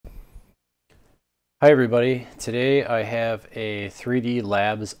Hi everybody, today I have a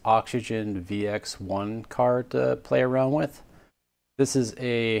 3DLabs Oxygen VX1 card to play around with. This is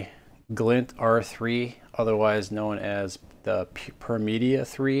a Glint R3, otherwise known as the Permedia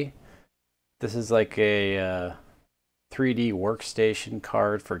 3. This is like a 3D workstation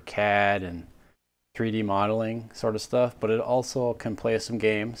card for CAD and 3D modeling sort of stuff, but it also can play some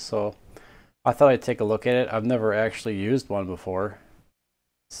games, so I thought I'd take a look at it. I've never actually used one before,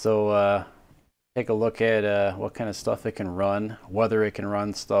 so take a look at what kind of stuff it can run, whether it can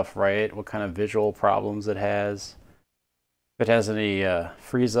run stuff right, what kind of visual problems it has, if it has any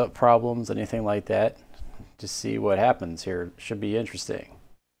freeze up problems, anything like that. Just see what happens here. It should be interesting.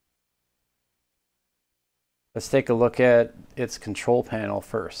 Let's take a look at its control panel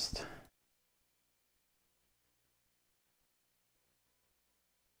first.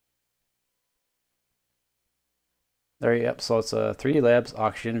 There, yep, so it's a 3DLabs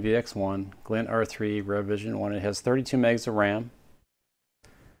Oxygen VX1, Glint R3, Revision 1. It has 32 megs of RAM.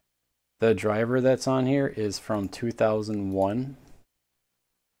 The driver that's on here is from 2001.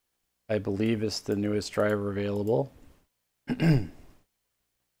 I believe it's the newest driver available. There's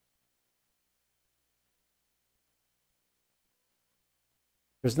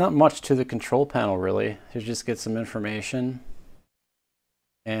not much to the control panel really. You just get some information.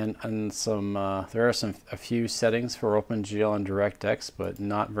 And some there are a few settings for OpenGL and DirectX, but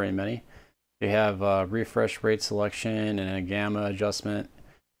not very many. You have refresh rate selection and a gamma adjustment,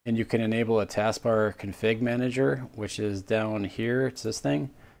 and you can enable a taskbar config manager, which is down here. It's this thing.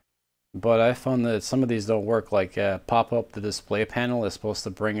 But I found that some of these don't work. Like pop up the display panel is supposed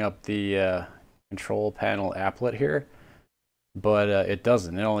to bring up the control panel applet here, but it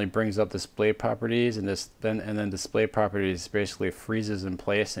doesn't. It only brings up display properties, and then display properties basically freezes in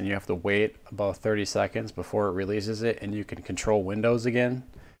place, and you have to wait about 30 seconds before it releases it, and you can control windows again.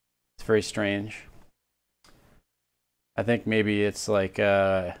 It's very strange. I think maybe it's like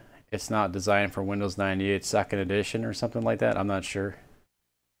it's not designed for Windows 98 second edition or something like that. I'm not sure.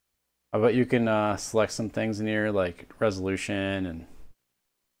 But you can select some things in here like resolution and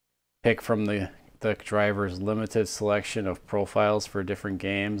pick from the driver's limited selection of profiles for different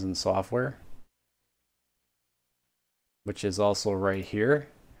games and software, which is also right here.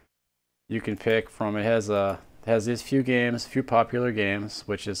 You can pick from, it has these few few popular games,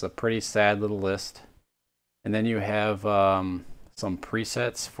 which is a pretty sad little list. And then you have some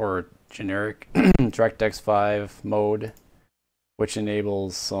presets for generic DirectX 5 mode, which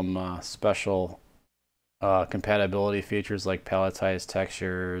enables some special compatibility features like palletized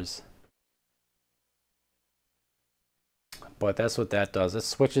textures. But that's what that does. It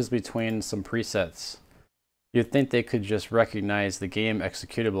switches between some presets. You'd think they could just recognize the game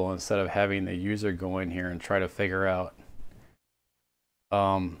executable instead of having the user go in here and try to figure out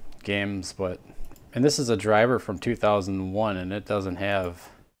games. And this is a driver from 2001, and it doesn't have,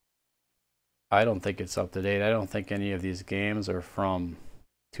 I don't think it's up to date. I don't think any of these games are from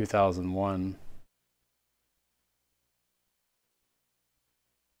 2001.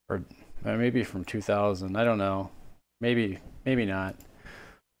 Or maybe from 2000, I don't know. Maybe not.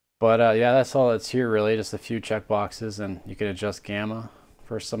 But yeah, that's all that's here really, just a few checkboxes, and you can adjust gamma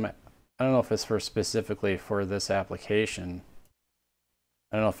for some, I don't know if it's for specifically for this application.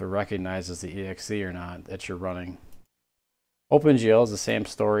 I don't know if it recognizes the exe or not that you're running. OpenGL is the same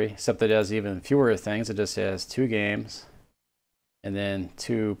story, except it has even fewer things. It just has 2 games, and then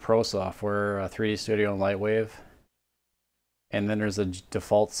 2 pro software, 3D Studio and Lightwave. And then there's a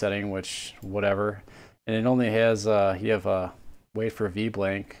default setting, which whatever. And it only has, you have a wait for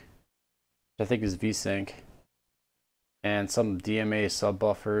VBlank, which I think is VSync, and some DMA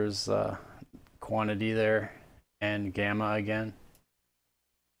subbuffers quantity there, and gamma again.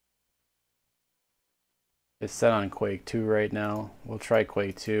 It's set on Quake 2 right now. We'll try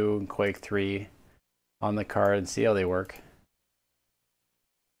Quake 2 and Quake 3 on the card and see how they work.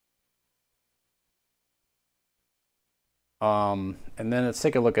 And then let's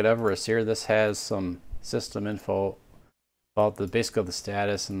take a look at Everest here. This has some system info about basically the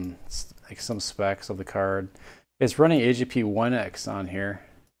status and like some specs of the card. It's running AGP 1X on here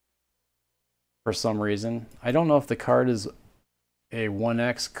for some reason. I don't know if the card is a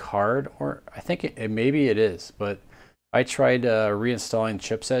 1X card, or I think maybe it is, but I tried reinstalling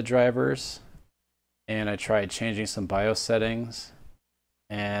chipset drivers, and I tried changing some BIOS settings,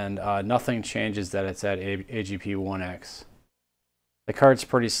 and nothing changes that it's at AGP 1X. The card's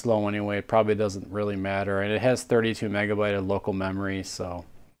pretty slow anyway. It probably doesn't really matter, and it has 32 megabyte of local memory, so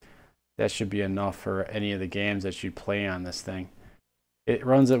that should be enough for any of the games that you play on this thing. It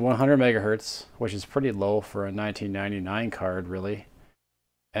runs at 100 megahertz, which is pretty low for a 1999 card, really.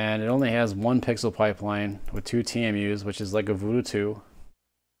 And it only has one pixel pipeline with 2 TMUs, which is like a Voodoo 2.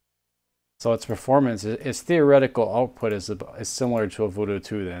 So its performance, its theoretical output is similar to a Voodoo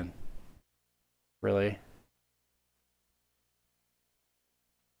 2 then. Really.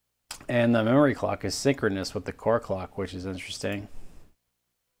 And the memory clock is synchronous with the core clock, which is interesting.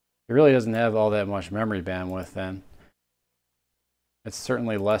 It really doesn't have all that much memory bandwidth then. It's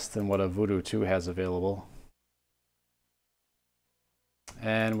certainly less than what a Voodoo 2 has available.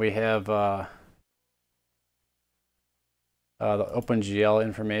 And we have the OpenGL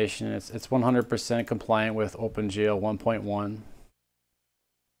information. It's 100% compliant with OpenGL 1.1.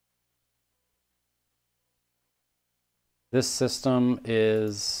 This system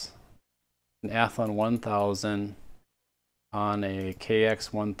is an Athlon 1000 on a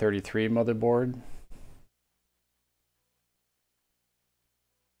KX133 motherboard.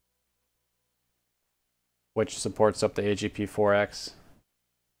 Which supports up to AGP4X.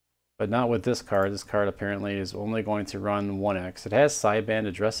 But not with this card. This card apparently is only going to run 1X. It has sideband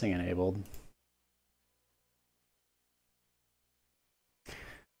addressing enabled.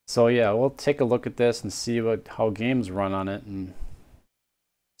 So yeah, we'll take a look at this and see how games run on it and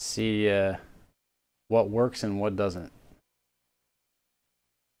see what works and what doesn't.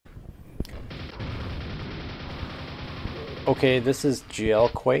 Okay, this is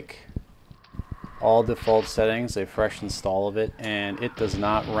GL Quake. All default settings, a fresh install of it, and it does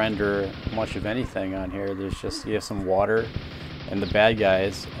not render much of anything on here. There's just, you have some water and the bad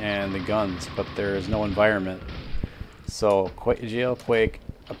guys and the guns, but there is no environment. So GL Quake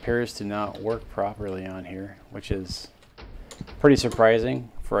appears to not work properly on here, which is pretty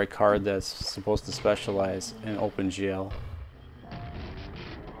surprising for a card that's supposed to specialize in OpenGL.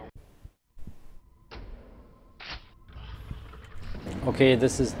 Okay,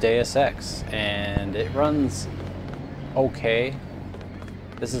 this is Deus Ex, and it runs okay.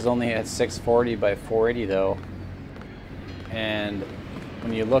 This is only at 640 by 480 though, and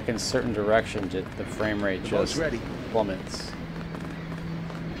when you look in certain directions, the frame rate just plummets.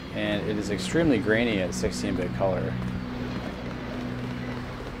 And it is extremely grainy at 16-bit color.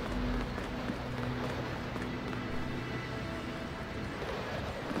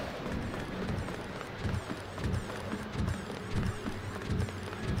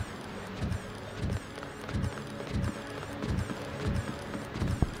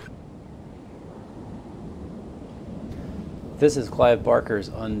 This is Clive Barker's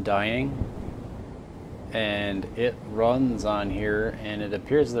Undying, and it runs on here, and it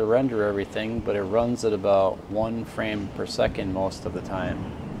appears to render everything, but it runs at about 1 frame per second most of the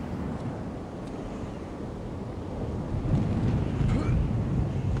time.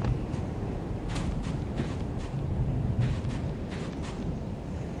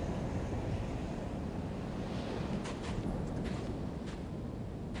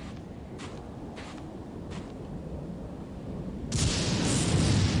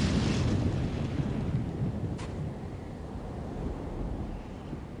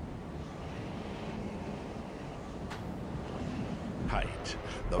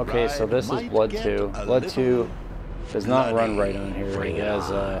 Okay, so this is Blood 2. Blood 2 does not run right on here. It has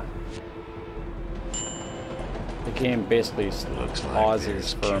the game basically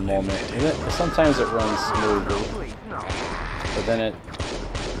pauses for a moment. Sometimes it runs smoothly, but then it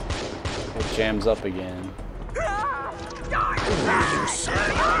jams up again.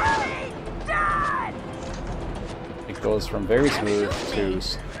 It goes from very smooth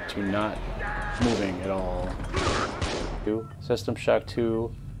to not moving at all. System Shock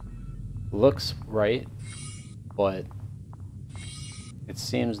 2 looks right, but it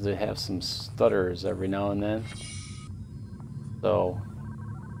seems to have some stutters every now and then, so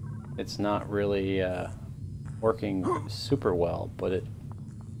it's not really working super well, but it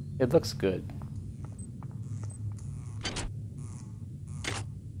looks good.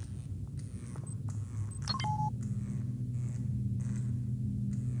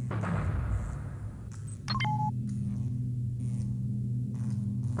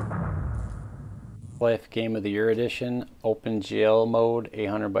 Life Game of the Year Edition, OpenGL mode,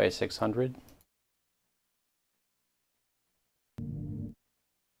 800 by 600.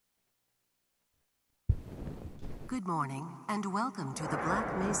 Good morning and welcome to the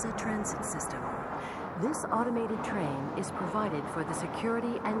Black Mesa Transit System. This automated train is provided for the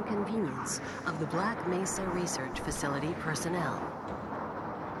security and convenience of the Black Mesa Research Facility personnel.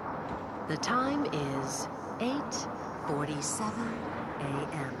 The time is 8:47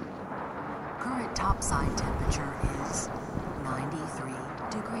 a.m. Current topside temperature is 93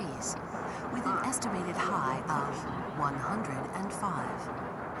 degrees, with an estimated high of 105.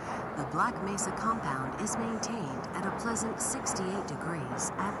 the Black Mesa compound is maintained at a pleasant 68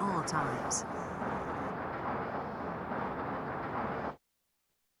 degrees at all times.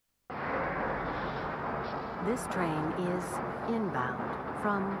 This train is inbound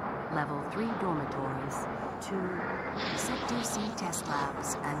from Level 3 dormitories to Sector C test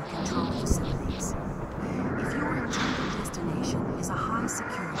labs and control facilities. If your intended destination is a high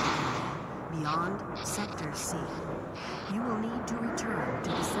security area beyond Sector C, you will need to return to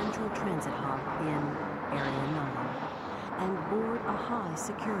the Central Transit Hub in Area 9 and board a high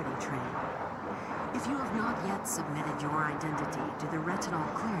security train. If you have not yet submitted your identity to the retinal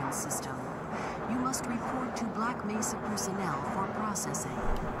clearance system, you must report to Black Mesa personnel for processing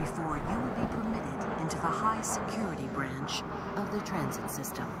before you will be permitted into the high security branch of the transit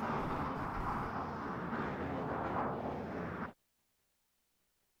system.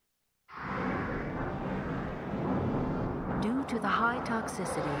 Due to the high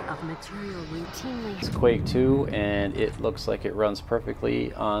toxicity of material routinely... It's Quake 2, and it looks like it runs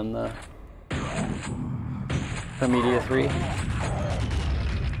perfectly on the Permedia 3.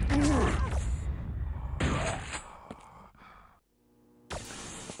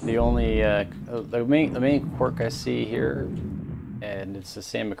 The only the main quirk I see here, and it's the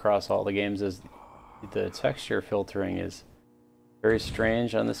same across all the games, is the texture filtering is very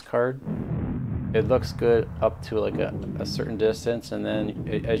strange on this card. It looks good up to like a certain distance, and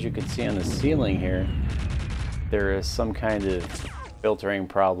then as you can see on the ceiling here, there is some kind of filtering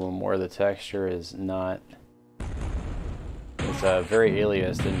problem where the texture is not, it's very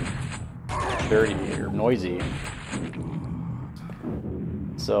aliased and dirty or noisy.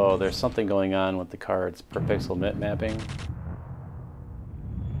 So there's something going on with the card's per pixel mip mapping.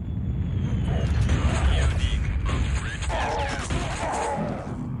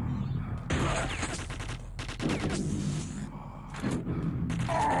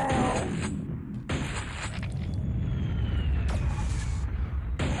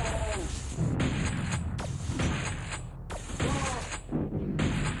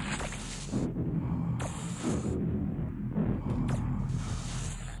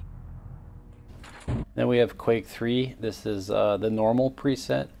 Then we have Quake 3. This is the normal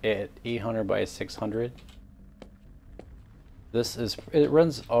preset at 800 by 600. This is, it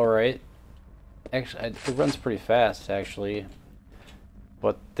runs alright. Actually, it runs pretty fast actually.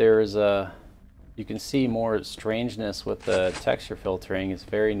 But there's a, you can see more strangeness with the texture filtering. It's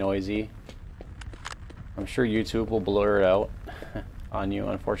very noisy. I'm sure YouTube will blur it out on you,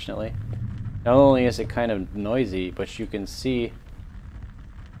 unfortunately. Not only is it kind of noisy, but you can see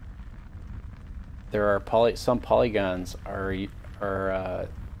there are some polygons have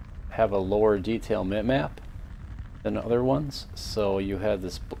a lower detail bitmap than other ones. So you have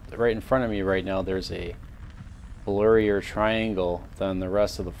this right in front of me right now. There's a blurrier triangle than the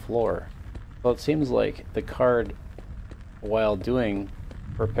rest of the floor. So it seems like the card, while doing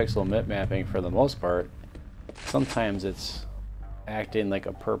per pixel mip mapping for the most part, sometimes it's acting like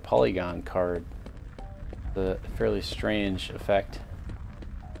a per polygon card. The fairly strange effect.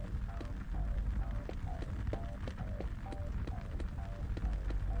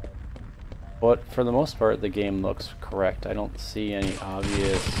 But for the most part, the game looks correct. I don't see any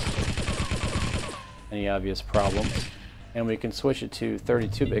obvious problems. And we can switch it to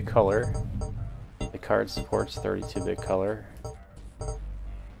 32-bit color. The card supports 32-bit color.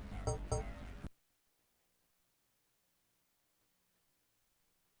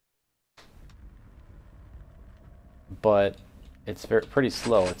 But it's pretty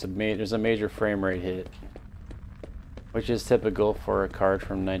slow. There's a major frame rate hit, which is typical for a card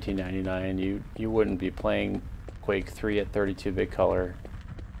from 1999. You wouldn't be playing Quake 3 at 32-bit color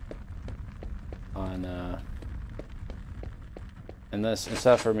on unless,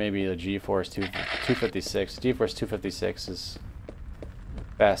 except for maybe the GeForce 256. GeForce 256 is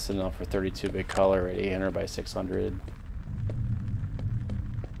fast enough for 32-bit color at 800 by 600.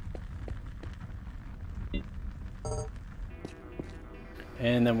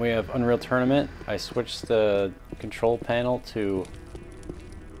 And then we have Unreal Tournament. I switched the control panel to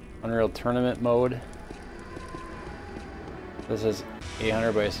Unreal Tournament mode. This is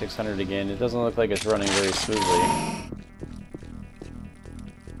 800 by 600 again. It doesn't look like it's running very smoothly.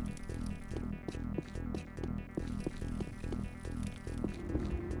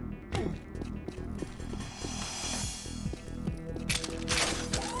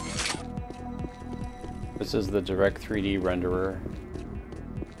 This is the Direct 3D renderer.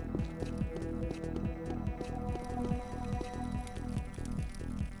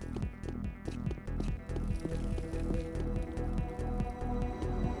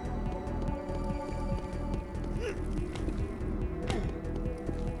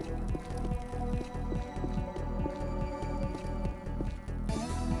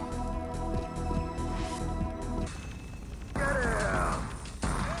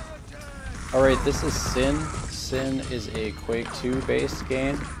 Alright, this is Sin. Sin is a Quake 2 based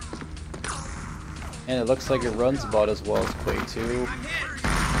game. And it looks like it runs about as well as Quake 2.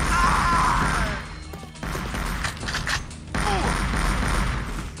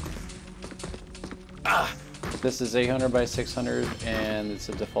 This is 800 by 600 and it's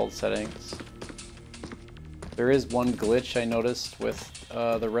the default settings. There is one glitch I noticed with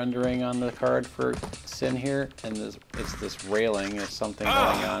the rendering on the card for Sin here, and it's this railing. There's something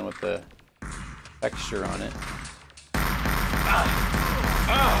going on with the texture on it.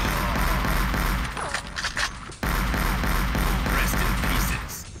 Rest in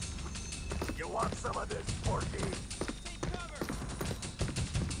pieces. You want some of this, Porky?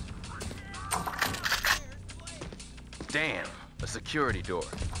 Damn, a security door.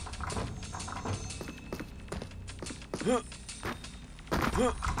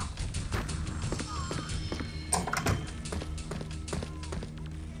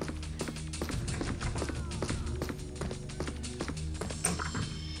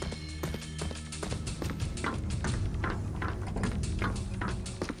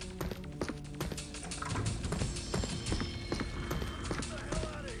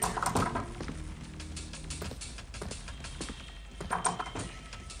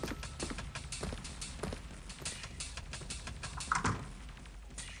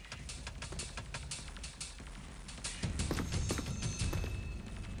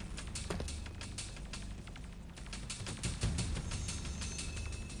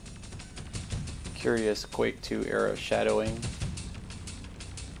 Curious Quake 2 era shadowing.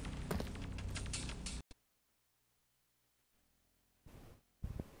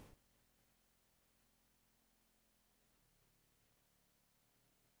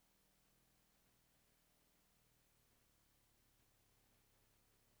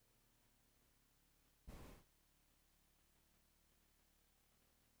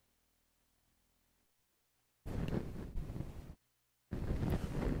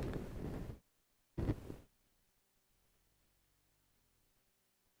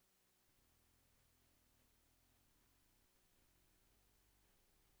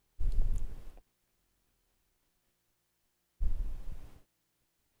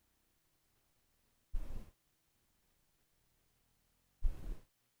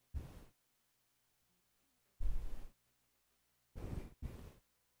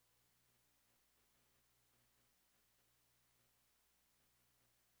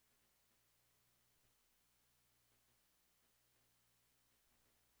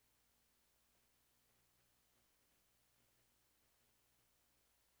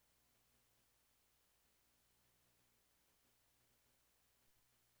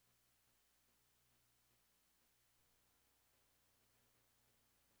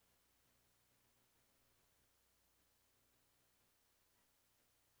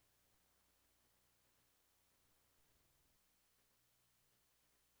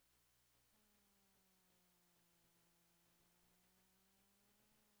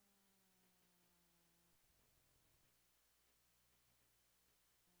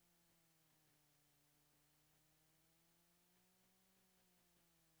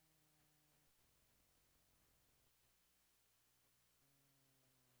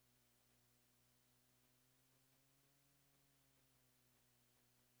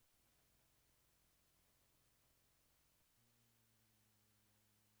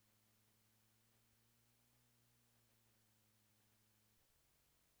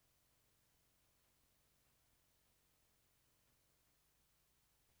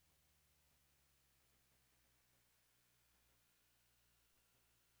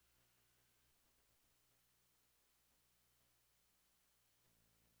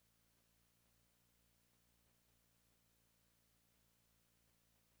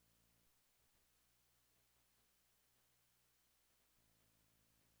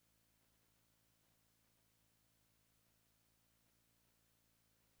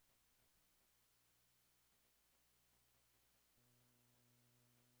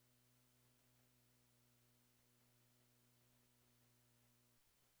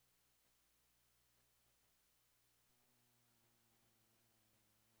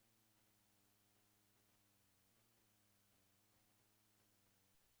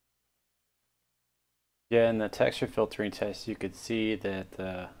 Yeah, in the texture filtering test, you could see that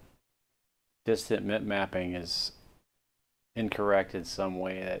the distant mapping is incorrect in some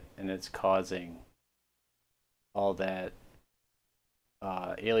way, and it's causing all that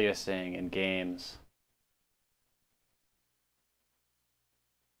aliasing in games.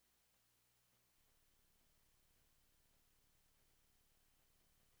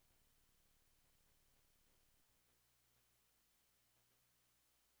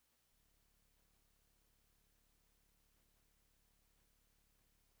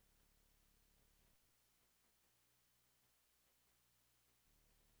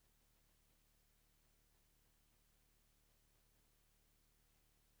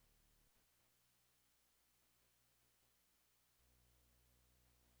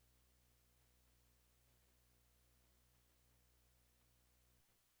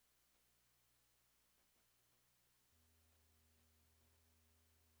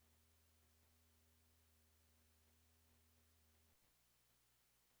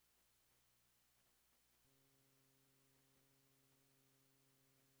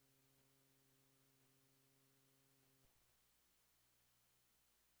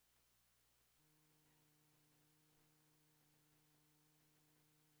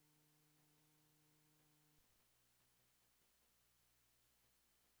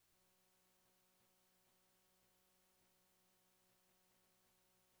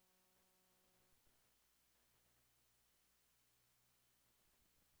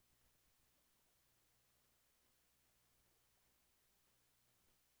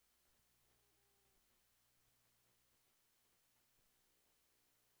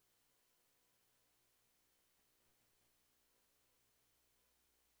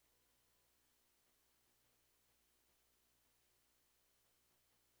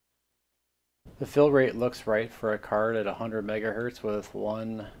 The fill rate looks right for a card at 100 megahertz with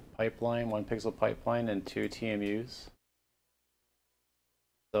one pixel pipeline, and 2 TMUs.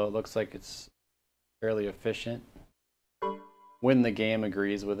 So it looks like it's fairly efficient when the game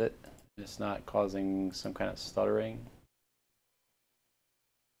agrees with it. It's not causing some kind of stuttering.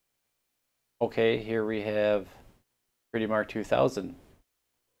 Okay, here we have 3D Mark 2000.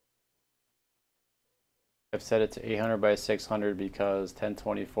 I've set it to 800 by 600 because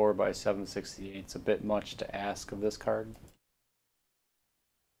 1024 by 768 is a bit much to ask of this card.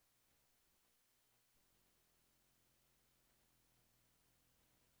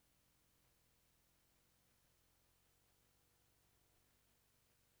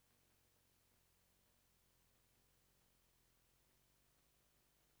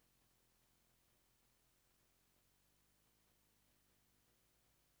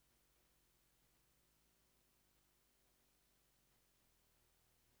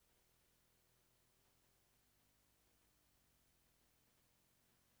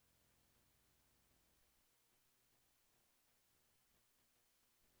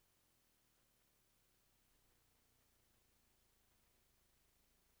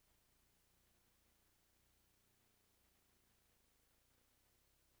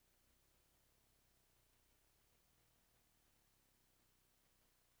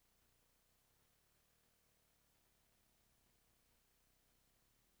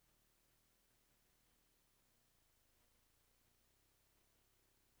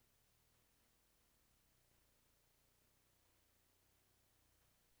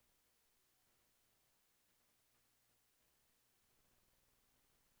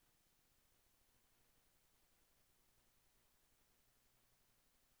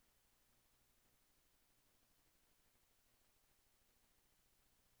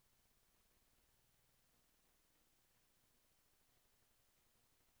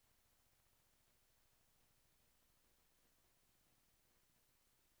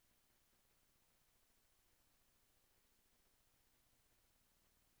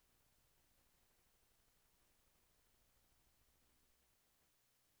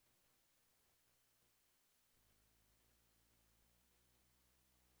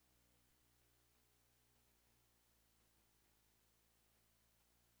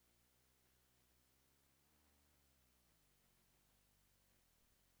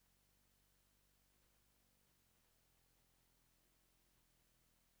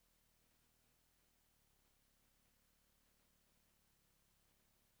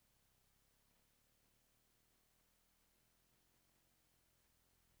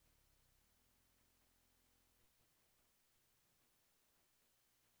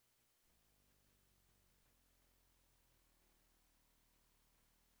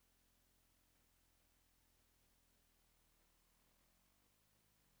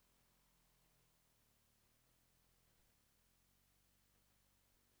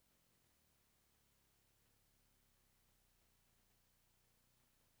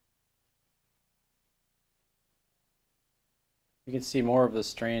 You can see more of the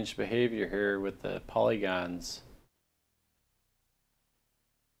strange behavior here with the polygons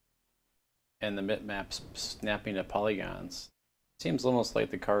and the bitmaps snapping to polygons. Seems almost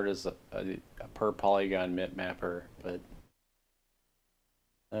like the card is a per polygon bitmapper, but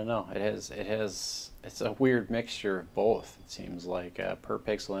I don't know. It's a weird mixture of both. It seems like per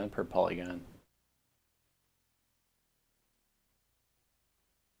pixel and per polygon.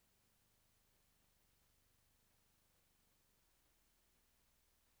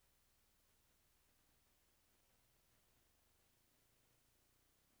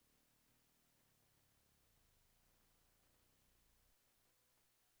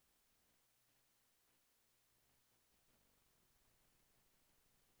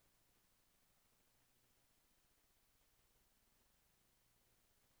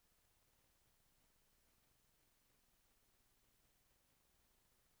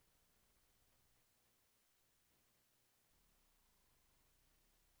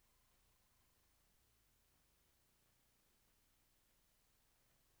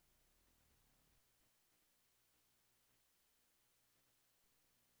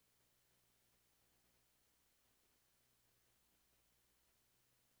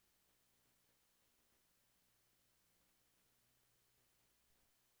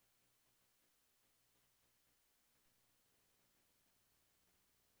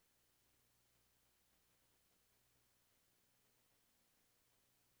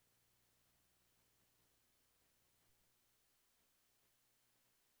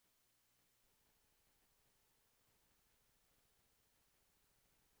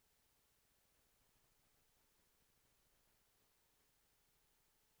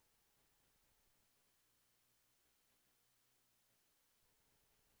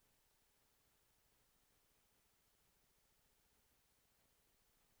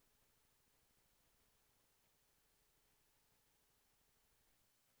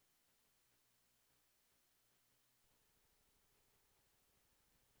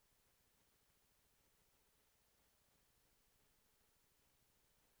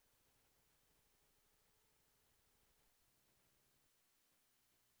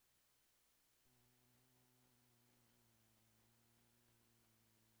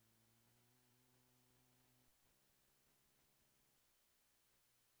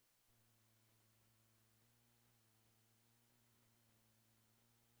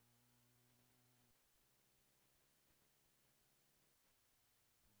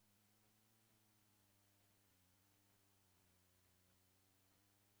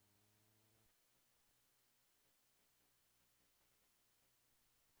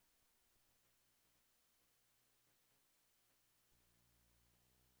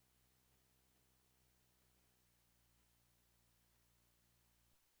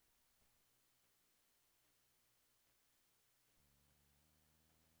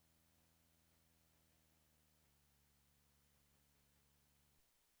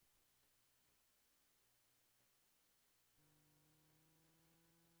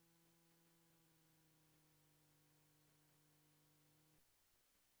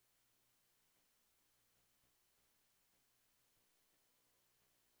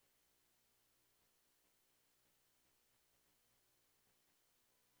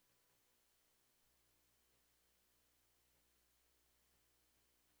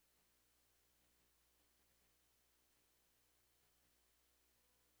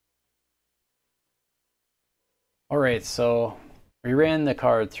 Alright, so we ran the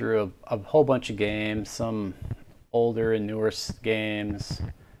card through a whole bunch of games, some older and newer games,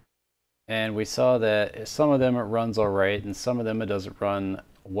 and we saw that some of them it runs alright and some of them it doesn't run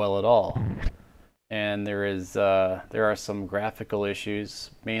well at all. And there are some graphical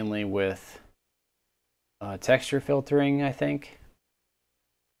issues, mainly with texture filtering, I think.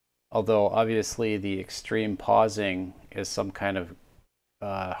 Although obviously the extreme pausing is some kind of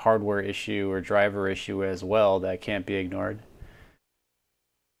hardware issue or driver issue as well that can't be ignored.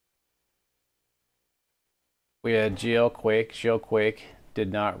 We had Quake. Quake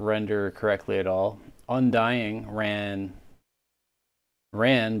did not render correctly at all. Undying ran,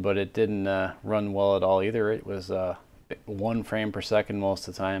 but it didn't run well at all either. It was 1 frame per second most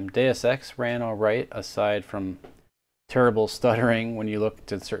of the time. Deus Ex ran all right, aside from terrible stuttering when you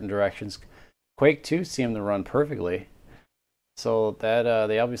looked in certain directions. Quake 2 seemed to run perfectly. So that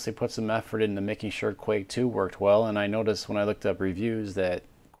they obviously put some effort into making sure Quake 2 worked well, and I noticed when I looked up reviews that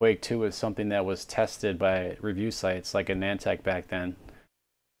Quake 2 is something that was tested by review sites like Niantic back then.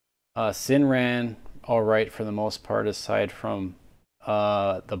 Sin ran alright for the most part, aside from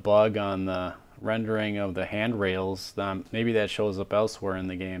the bug on the rendering of the handrails. Maybe that shows up elsewhere in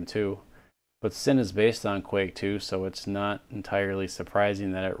the game too. But Sin is based on Quake 2, so it's not entirely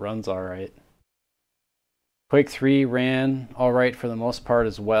surprising that it runs alright. Quake 3 ran alright for the most part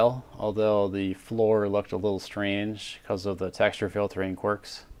as well, although the floor looked a little strange because of the texture filtering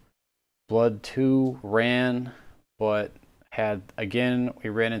quirks. Blood 2 ran, but we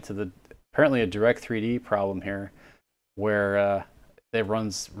ran into apparently a direct 3D problem here, where it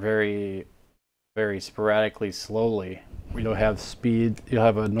runs very, very sporadically slowly. You'll have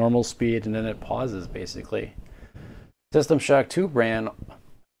a normal speed, and then it pauses basically. System Shock 2 ran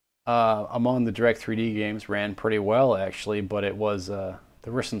among the direct 3D games, ran pretty well actually, but it was there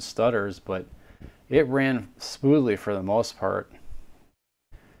were some stutters, but it ran smoothly for the most part.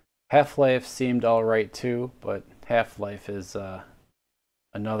 Half-Life seemed alright too, but Half-Life is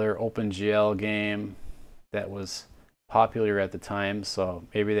another OpenGL game that was popular at the time, so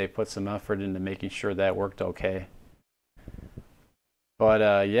maybe they put some effort into making sure that worked okay.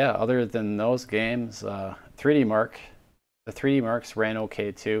 But yeah, other than those games, 3D Mark, the 3D Marks ran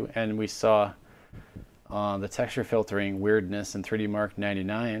okay too, and we saw the texture filtering weirdness in 3D Mark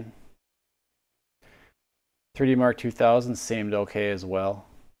 99. 3D Mark 2000 seemed okay as well.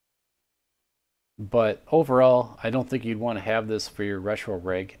 But overall, I don't think you'd want to have this for your retro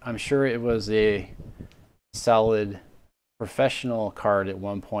rig. I'm sure it was a solid professional card at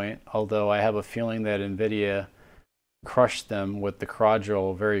one point, although I have a feeling that NVIDIA crushed them with the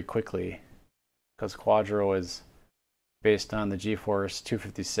Quadro very quickly, because Quadro is based on the GeForce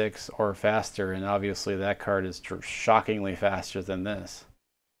 256 or faster, and obviously that card is shockingly faster than this.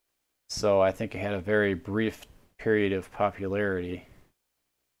 So I think it had a very brief period of popularity.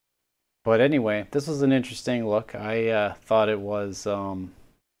 But anyway, this was an interesting look. I thought it was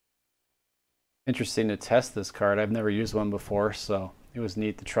interesting to test this card. I've never used one before, so it was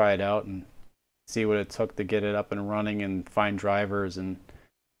neat to try it out and see what it took to get it up and running and find drivers and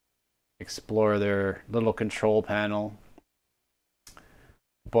explore their little control panel.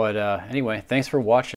 But anyway, thanks for watching.